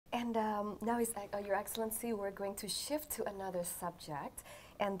And now, Your Excellency, we're going to shift to another subject,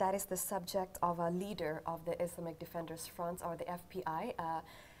 and that is the subject of a leader of the Islamic Defenders Front, or the FPI,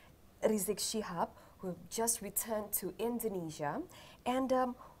 Rizik Shihab, who just returned to Indonesia. And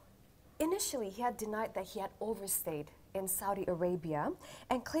initially, he had denied that he had overstayed in Saudi Arabia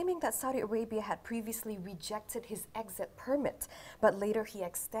and claiming that Saudi Arabia had previously rejected his exit permit. But later he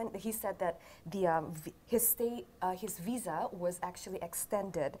said that his visa was actually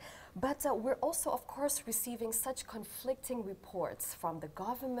extended. But we're also, of course, receiving such conflicting reports from the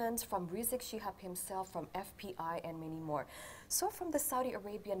government, from Rizik Shihab himself, from FPI, and many more. So from the Saudi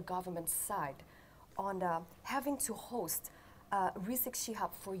Arabian government side, on having to host Rizik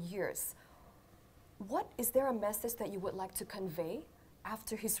Shihab for years, is there a message that you would like to convey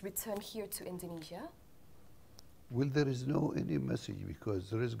after his return here to Indonesia? Well, there is no any message because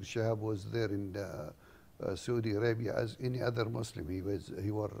Rizik Shihab was there in Saudi Arabia as any other Muslim. He was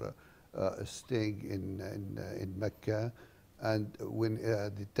staying in Mecca, and when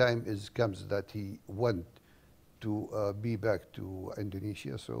the time comes that he went to be back to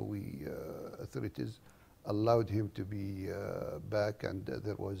Indonesia, so we authorities allowed him to be back, and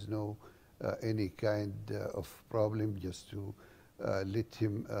there was no any kind of problem, just to let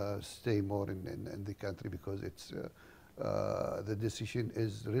him stay more in the country, because it's the decision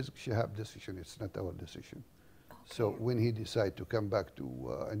is Rizik Shihab decision, it's not our decision. Okay. So when he decided to come back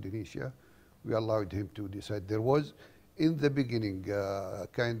to Indonesia, we allowed him to decide. There was in the beginning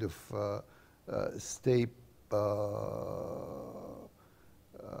kind of stay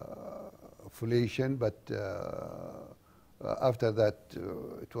affiliation, but after that,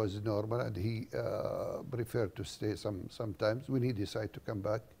 it was normal, and he preferred to stay sometimes. When he decided to come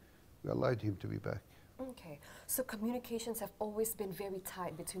back, we allowed him to be back. Okay, so communications have always been very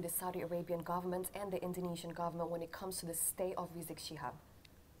tight between the Saudi Arabian government and the Indonesian government when it comes to the stay of Rizik Shihab.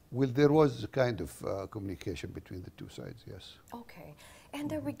 Well, there was a kind of communication between the two sides, yes. Okay,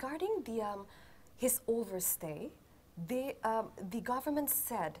 and regarding his overstay, the government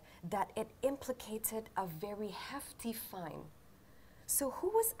said that it implicated a very hefty fine. So who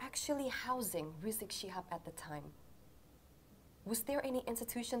was actually housing Rizik Shihab at the time? Was there any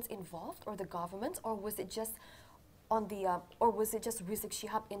institutions involved, or the government, or was it just Rizik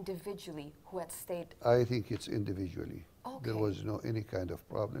Shihab individually who had stayed? I think it's individually. Okay. There was no any kind of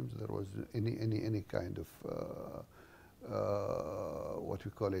problems. There was any kind of what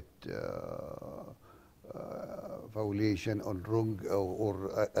we call it. Violation on wrong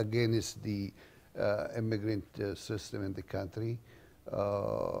or against the immigrant system in the country.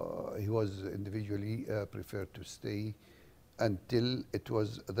 He was individually preferred to stay until it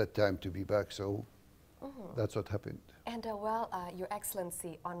was the time to be back, so that's what happened. And Your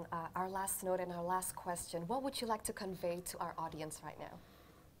Excellency, on our last note and our last question, what would you like to convey to our audience right now?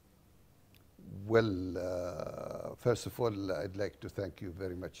 Well, first of all, I'd like to thank you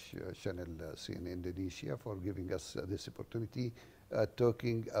very much, Channel CN Indonesia, for giving us this opportunity,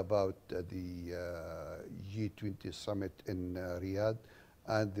 talking about the G20 summit in Riyadh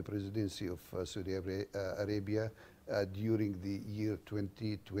and the presidency of Saudi Arabia during the year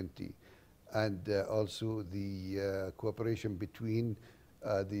 2020, and also the cooperation between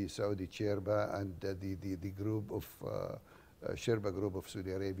the Saudi Sherba and the group of Sherba group of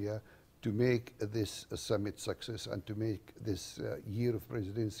Saudi Arabia, to make this summit success and to make this year of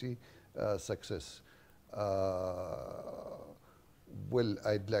presidency success. Well,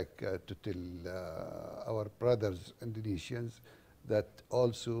 I'd like to tell our brothers Indonesians that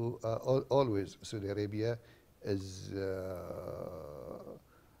also always Saudi Arabia is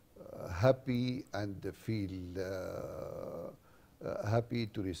happy and feel happy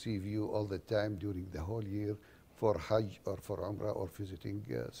to receive you all the time during the whole year, for Hajj or for Umrah or visiting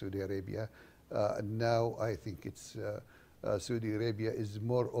Saudi Arabia. Now I think it's Saudi Arabia is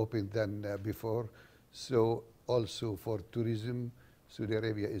more open than before. So also for tourism, Saudi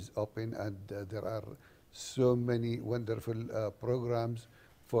Arabia is open, and there are so many wonderful programs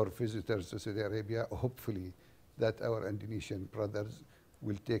for visitors to Saudi Arabia. Hopefully that our Indonesian brothers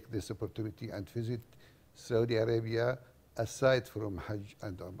will take this opportunity and visit Saudi Arabia aside from Hajj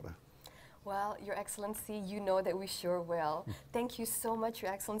and Umrah. Well, Your Excellency, you know that we sure will. Thank you so much,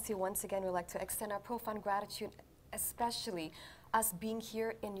 Your Excellency. Once again, we'd like to extend our profound gratitude, especially us being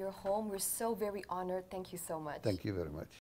here in your home. We're so very honored. Thank you so much. Thank you very much.